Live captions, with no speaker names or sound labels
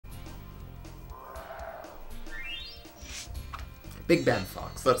Big Bad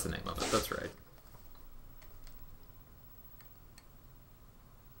Fox, that's the name of it, that's right.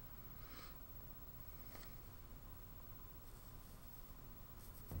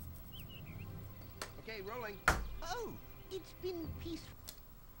 Okay, rolling. Oh, it's been peaceful.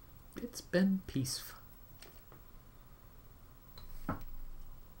 It's been peaceful.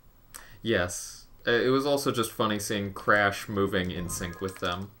 Yes. It was also just funny seeing Crash moving in sync with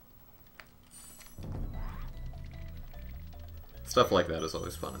them. Stuff like that is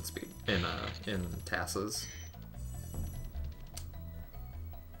always fun in TASes.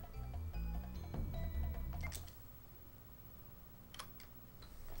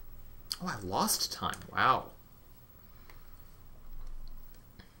 Oh, I lost time. Wow.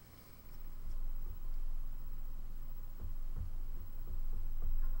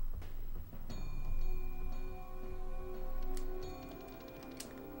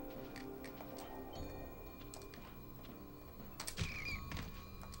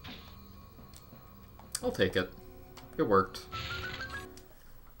 I'll take it. It worked.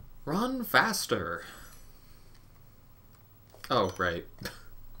 Run faster. Oh, right.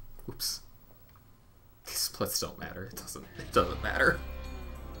 Oops. These splits don't matter. It doesn't matter.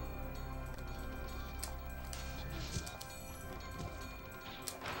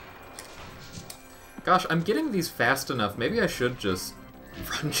 Gosh, I'm getting these fast enough. Maybe I should just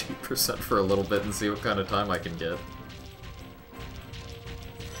run G% for a little bit and see what kind of time I can get.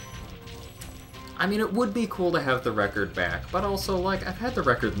 I mean, it would be cool to have the record back, but also, like, I've had the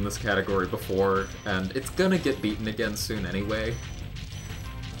record in this category before, and it's gonna get beaten again soon anyway.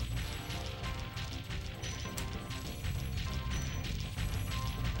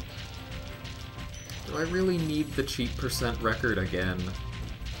 Do I really need the cheat percent record again?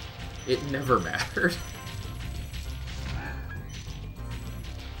 It never mattered.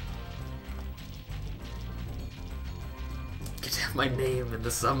 Get to have my name in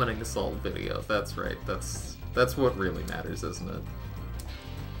the Summoning Assault video. That's right. That's what really matters, isn't it?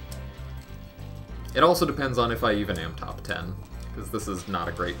 It also depends on if I even am top 10, because this is not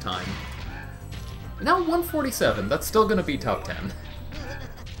a great time. Now 147. That's still gonna be top 10.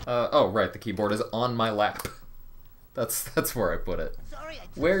 Oh, right, the keyboard is on my lap. That's where I put it.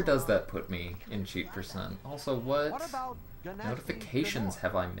 Where does that put me in cheat percent? Also, what notifications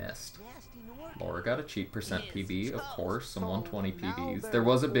have I missed? Laura got a cheat percent PB, of course, some 120 PBs. There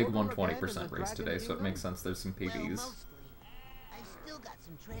was a big 120% race today, so it makes sense there's some PBs.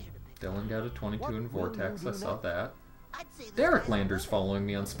 Dylan got a 22 in Vortex, I saw that. Derek Lander's following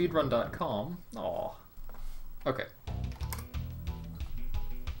me on speedrun.com. Aw. Okay.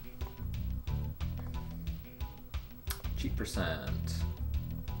 Cheat percent.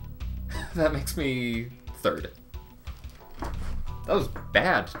 That makes me third. That was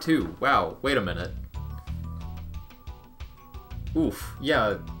bad, too. Wow, wait a minute. Oof,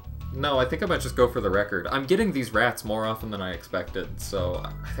 yeah. No, I think I might just go for the record. I'm getting these rats more often than I expected, so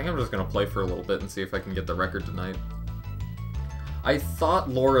I think I'm just gonna play for a little bit and see if I can get the record tonight. I thought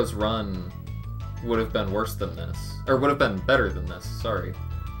Laura's run would have been worse than this. Or would have been better than this, sorry.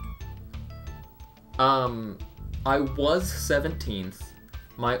 I was 17th.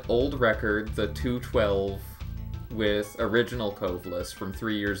 My old record, the 212 with original Cove list from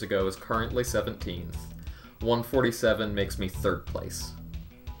 3 years ago, is currently 17th. 147 makes me 3rd place.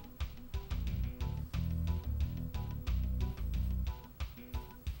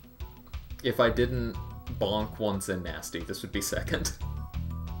 If I didn't bonk once in Nasty, this would be 2nd.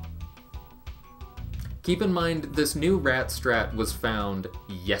 Keep in mind, this new rat strat was found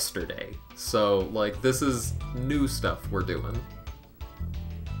yesterday, so, like, this is new stuff we're doing.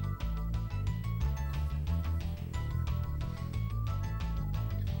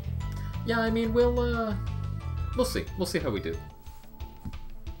 Yeah, I mean, we'll see. We'll see how we do.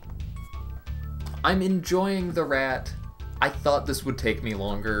 I'm enjoying the rat. I thought this would take me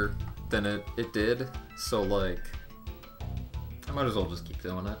longer than it did, so, like, I might as well just keep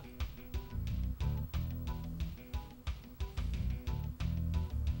doing it.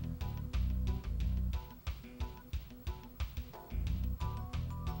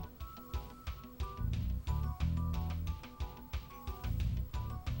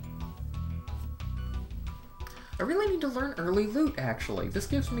 I really need to learn early loot, actually. This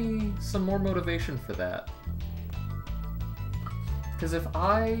gives me some more motivation for that. Because if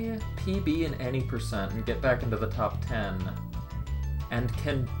I PB in any percent and get back into the top 10, and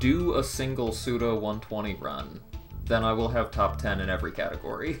can do a single pseudo 120 run, then I will have top 10 in every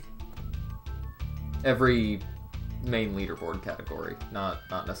category. Every main leaderboard category, not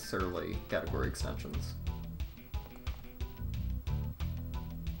necessarily category extensions.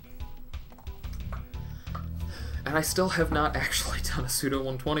 And I still have not actually done a pseudo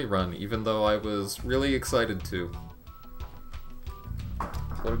 120 run, even though I was really excited to.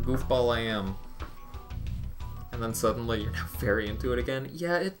 What a goofball I am. And then suddenly you're now very into it again.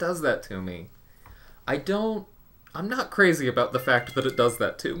 Yeah, it does that to me. I'm not crazy about the fact that it does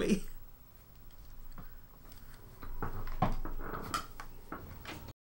that to me.